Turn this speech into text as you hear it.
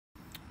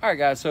All right,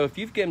 guys, so if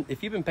you've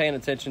been paying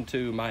attention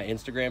to my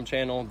Instagram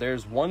channel,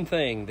 there's one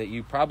thing that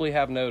you probably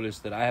have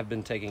noticed that I have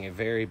been taking a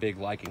very big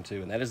liking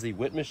to, and that is the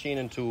Witt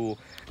Machine Tool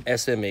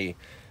SME.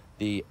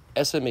 The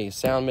SME,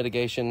 sound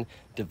mitigation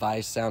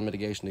device, sound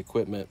mitigation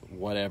equipment,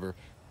 whatever.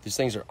 These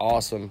things are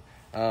awesome.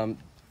 The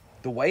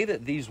way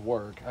that these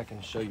work, I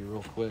can show you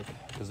real quick,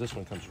 because this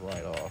one comes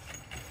right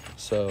off.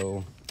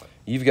 So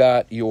you've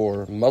got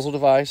your muzzle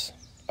device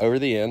over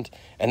the end,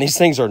 and these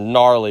things are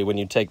gnarly when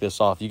you take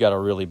this off. You got a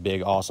really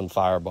big, awesome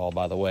fireball,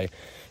 by the way.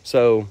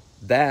 So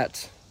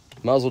that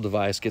muzzle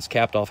device gets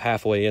capped off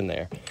halfway in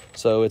there.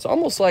 So it's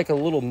almost like a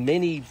little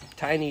mini,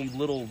 tiny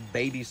little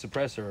baby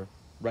suppressor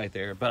right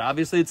there, but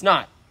obviously it's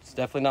not. It's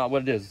definitely not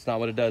what it is. It's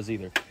not what it does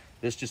either.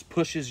 This just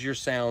pushes your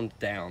sound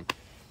down.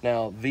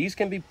 Now, these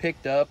can be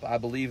picked up. I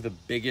believe the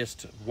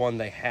biggest one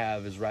they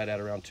have is right at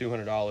around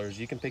 $200.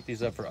 You can pick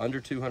these up for under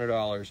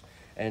 $200,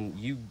 and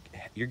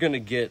you're going to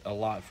get a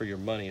lot for your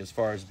money as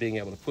far as being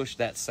able to push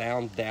that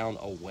sound down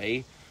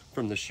away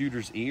from the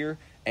shooter's ear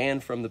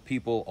and from the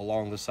people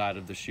along the side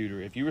of the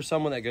shooter. If you were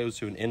someone that goes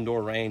to an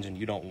indoor range and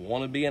you don't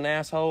want to be an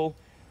asshole,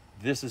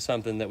 this is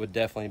something that would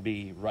definitely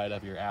be right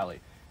up your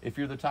alley. If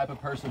you're the type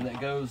of person that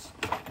goes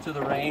to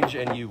the range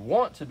and you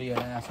want to be an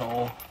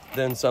asshole,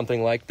 then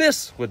something like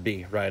this would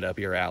be right up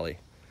your alley.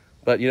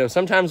 But, you know,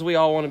 sometimes we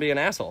all want to be an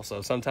asshole,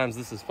 so sometimes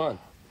this is fun.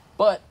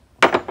 But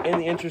in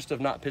the interest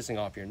of not pissing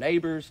off your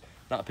neighbors,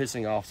 not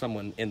pissing off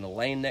someone in the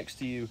lane next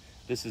to you,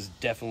 this is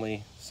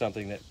definitely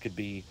something that could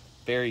be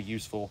very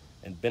useful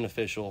and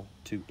beneficial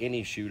to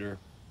any shooter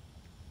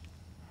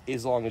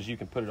as long as you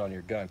can put it on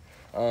your gun.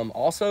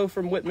 Also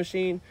from Witt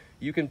Machine,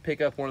 you can pick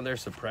up one of their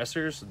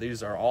suppressors.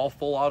 These are all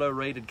full auto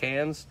rated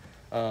cans,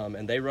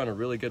 and they run a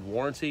really good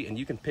warranty, and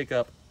you can pick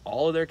up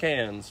all of their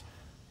cans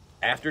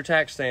after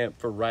tax stamp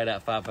for right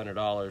at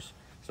 $500.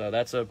 So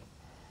that's a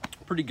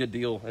pretty good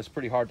deal. It's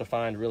pretty hard to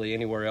find really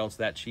anywhere else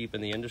that cheap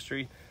in the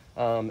industry.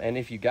 And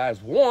if you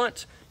guys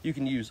want, you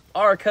can use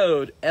our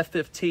code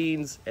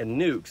F15s and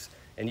nukes,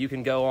 and you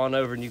can go on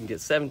over and you can get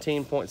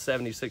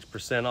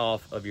 17.76%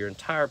 off of your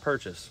entire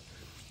purchase.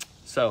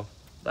 So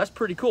that's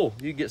pretty cool.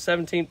 You get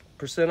 17%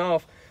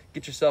 off,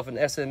 get yourself an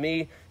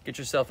SME, get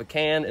yourself a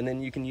can, and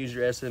then you can use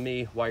your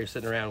SME while you're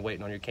sitting around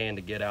waiting on your can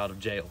to get out of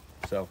jail.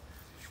 So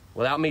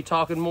without me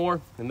talking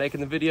more and making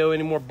the video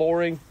any more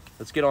boring,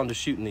 let's get on to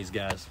shooting these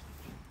guys.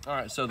 All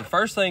right, so the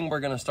first thing we're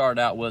gonna start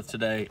out with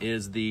today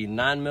is the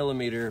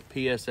 9mm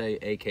PSA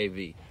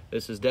AKV.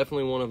 This is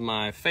definitely one of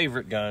my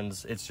favorite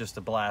guns. It's just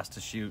a blast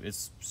to shoot.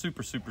 It's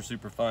super, super,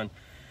 super fun.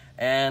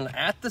 And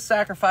at the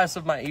sacrifice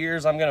of my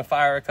ears, I'm gonna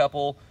fire a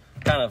couple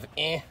kind of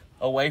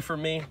away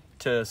from me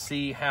to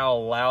see how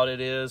loud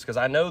it is, because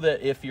I know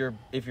that if you're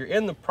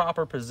in the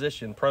proper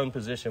position, prone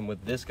position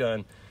with this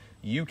gun,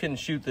 you can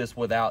shoot this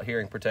without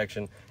hearing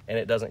protection and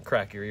it doesn't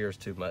crack your ears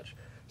too much.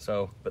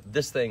 So, but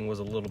this thing was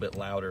a little bit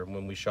louder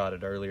when we shot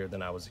it earlier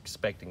than I was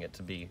expecting it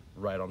to be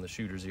right on the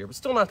shooter's ear, but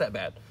still not that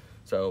bad.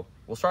 So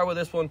we'll start with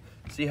this one,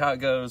 see how it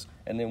goes,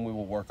 and then we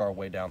will work our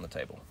way down the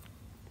table.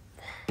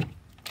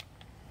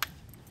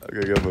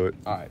 Okay, go for it.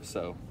 All right,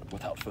 so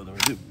without further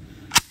ado.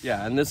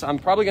 Yeah, and this, I'm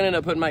probably gonna end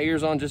up putting my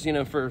ears on just, you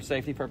know, for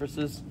safety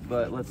purposes,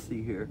 but let's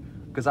see here.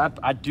 Because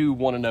I do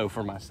want to know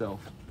for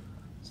myself.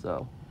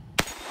 So,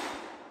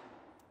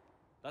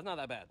 that's not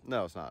that bad.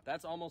 No, it's not.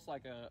 That's almost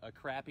like a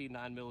crappy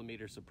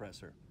 9mm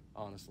suppressor,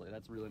 honestly.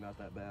 That's really not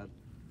that bad.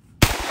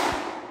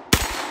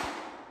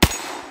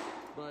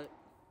 But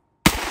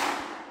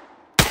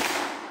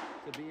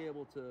to be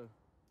able to,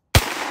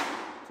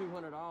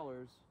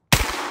 $200 is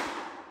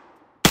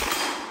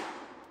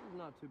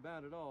not too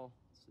bad at all.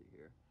 Let's see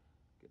here.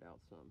 Get out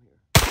some here.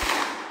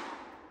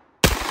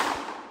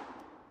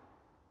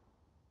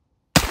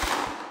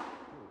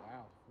 Oh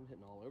wow, I'm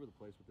hitting all over the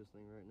place with this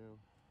thing right now.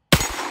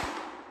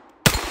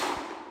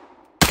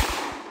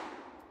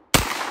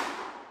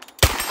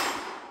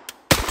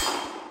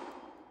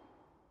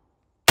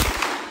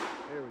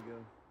 There we go.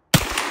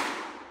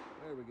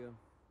 There we go.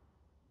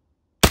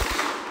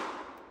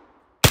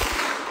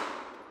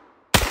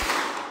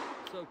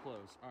 So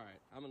close. All right,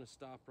 I'm gonna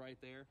stop right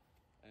there.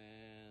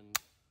 And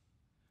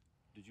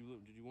did you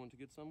want to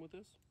get some with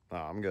this? Oh,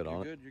 I'm good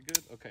on it. You're good? You're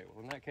good? Okay,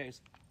 well in that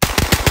case.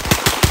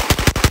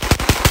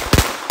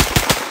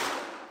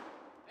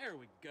 There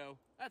we go.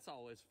 That's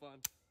always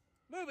fun.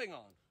 Moving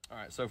on. All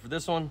right, so for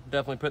this one,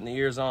 definitely putting the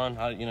ears on.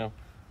 You know,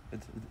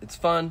 it's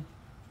fun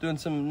doing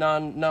some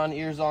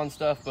non-ears on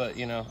stuff, but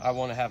you know, I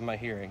want to have my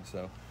hearing,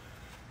 so.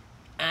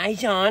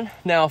 Eyes on.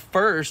 Now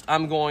first,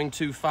 I'm going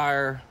to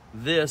fire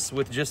this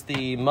with just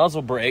the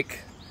muzzle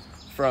brake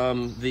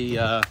from the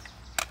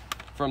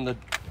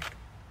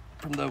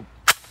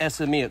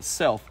SME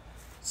itself.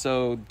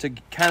 So to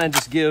kind of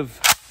just give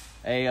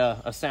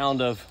a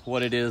sound of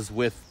what it is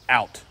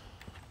without.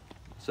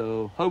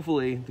 So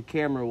hopefully the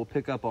camera will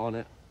pick up on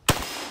it.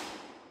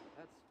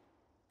 That's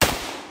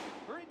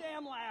pretty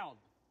damn loud.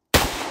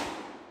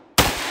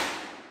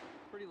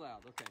 Pretty loud.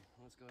 Okay,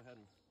 let's go ahead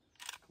and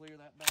clear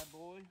that bad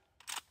boy.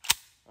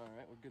 All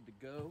right, we're good to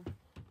go.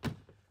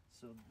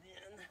 So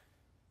then,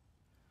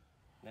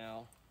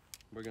 now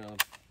we're gonna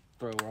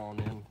throw her on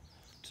in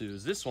to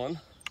is this one,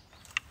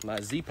 my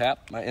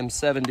Z-Pap, my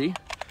M70,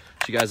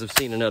 which you guys have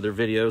seen in other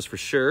videos for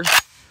sure.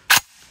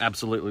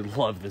 Absolutely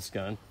love this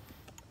gun.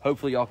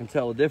 Hopefully y'all can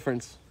tell a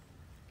difference.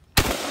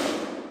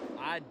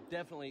 I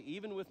definitely,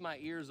 even with my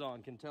ears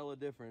on, can tell a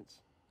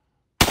difference.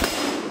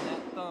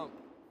 That thump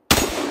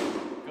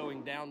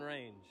going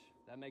downrange.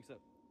 That makes a,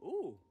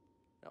 ooh,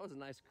 that was a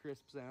nice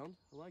crisp sound.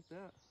 I like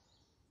that.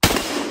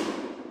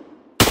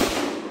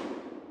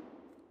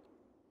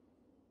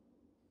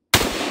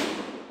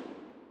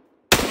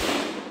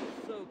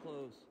 So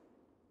close.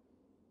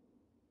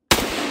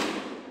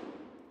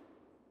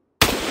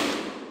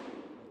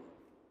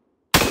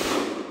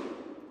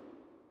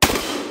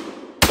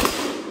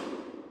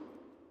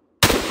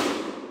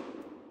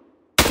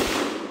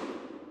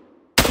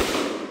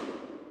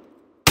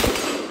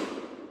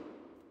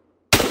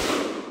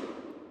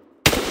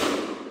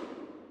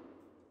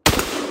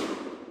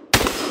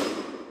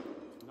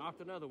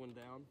 Knocked another one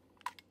down.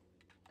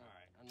 All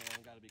right, I know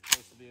I've got to be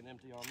close to being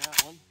empty on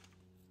that one.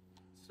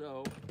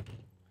 So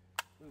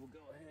we will go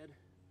ahead.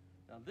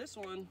 Now this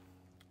one,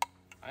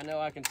 I know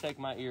I can take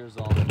my ears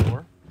off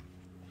for.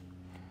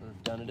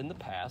 I've done it in the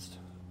past.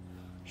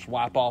 Just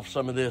wipe off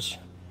some of this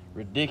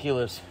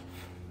ridiculous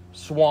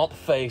swamp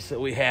face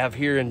that we have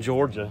here in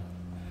Georgia.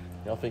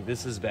 Y'all think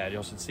this is bad?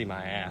 Y'all should see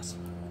my ass.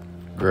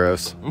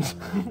 Gross. All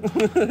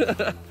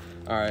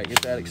right,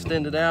 get that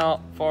extended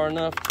out far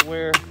enough to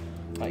where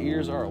my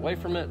ears are away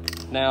from it.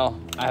 Now,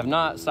 I have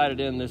not sighted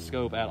in this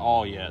scope at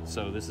all yet,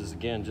 so this is,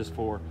 again, just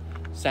for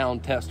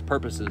sound test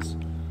purposes.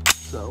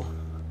 So,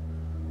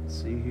 let's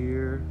see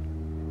here.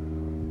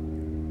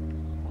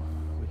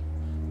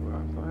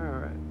 All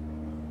right.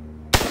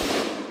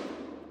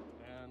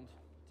 And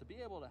to be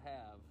able to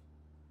have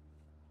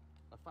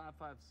a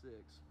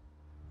 5.56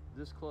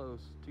 this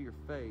close to your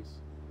face,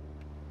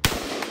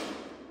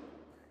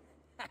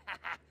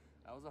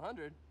 that was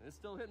 100. It's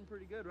still hitting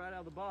pretty good right out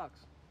of the box.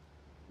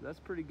 That's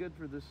pretty good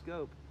for this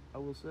scope, I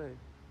will say.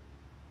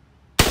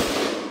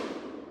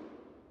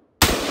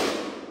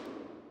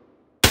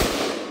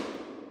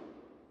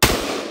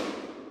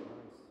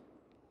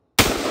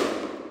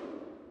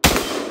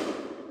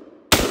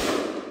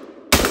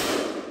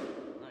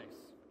 Nice.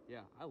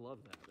 Yeah, I love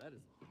that.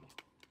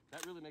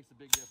 That really makes a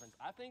big difference.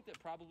 I think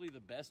that probably the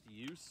best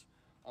use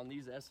on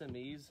these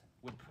SMEs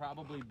would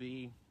probably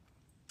be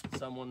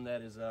someone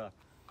that is, I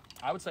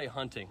would say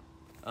hunting.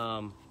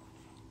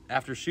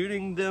 After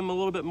shooting them a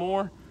little bit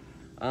more,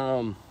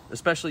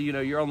 especially, you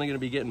know, you're only going to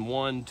be getting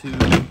 1, 2,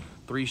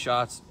 3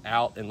 shots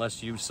out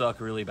unless you suck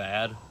really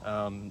bad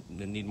and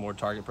need more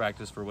target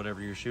practice for whatever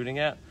you're shooting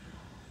at.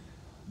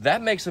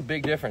 That makes a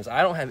big difference.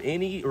 I don't have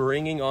any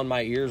ringing on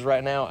my ears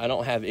right now. I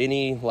don't have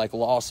any like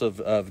loss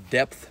of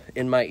depth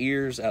in my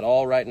ears at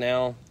all right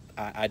now.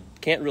 I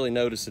can't really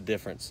notice a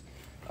difference.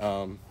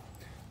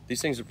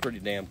 These things are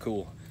pretty damn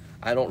cool.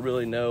 I don't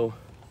really know.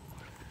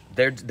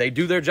 They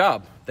do their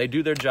job. They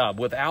do their job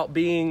without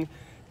being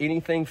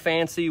anything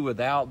fancy,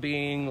 without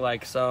being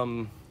like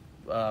some,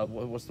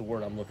 what's the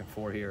word I'm looking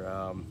for here?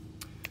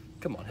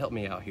 Come on, help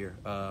me out here.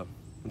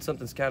 When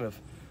something's kind of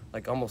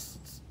like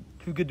almost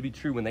too good to be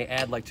true, when they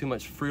add like too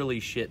much frilly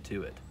shit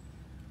to it.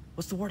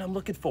 What's the word I'm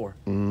looking for?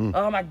 Mm.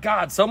 Oh my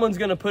God, someone's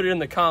gonna put it in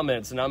the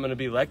comments and I'm gonna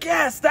be like,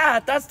 yes,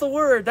 that's the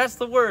word, that's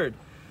the word.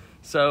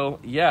 So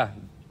yeah,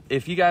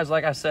 if you guys,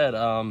 like I said,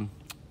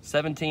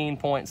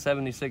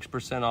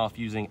 17.76% off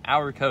using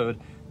our code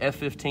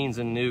F15s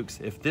and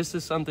nukes. If this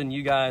is something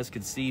you guys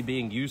could see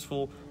being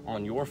useful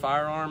on your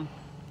firearm,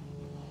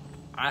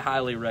 I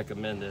highly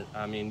recommend it.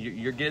 I mean,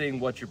 you're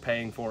getting what you're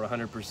paying for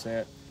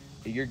 100%.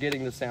 You're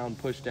getting the sound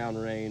pushed down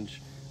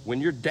range.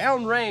 When you're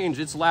down range,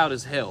 it's loud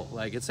as hell.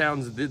 Like it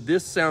sounds,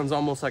 this sounds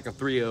almost like a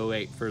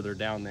 308 further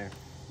down there,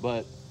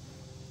 but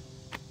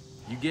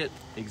you get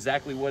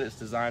exactly what it's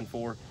designed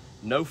for.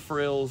 No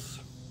frills,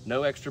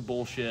 no extra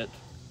bullshit.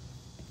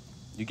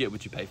 You get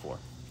what you pay for.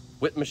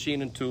 Witt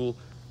Machine Tool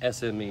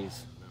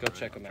SMEs. Go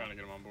check them out. Trying to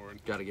get them on board.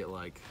 Got to get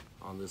like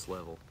on this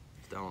level.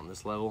 It's down on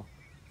this level.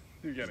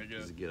 You gotta get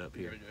up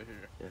here. You gotta get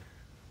here. Yeah,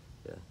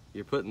 yeah.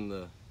 You're putting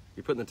the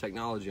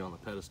technology on the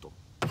pedestal.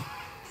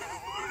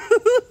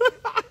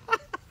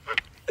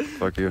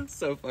 Fuck you.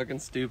 So fucking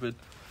stupid.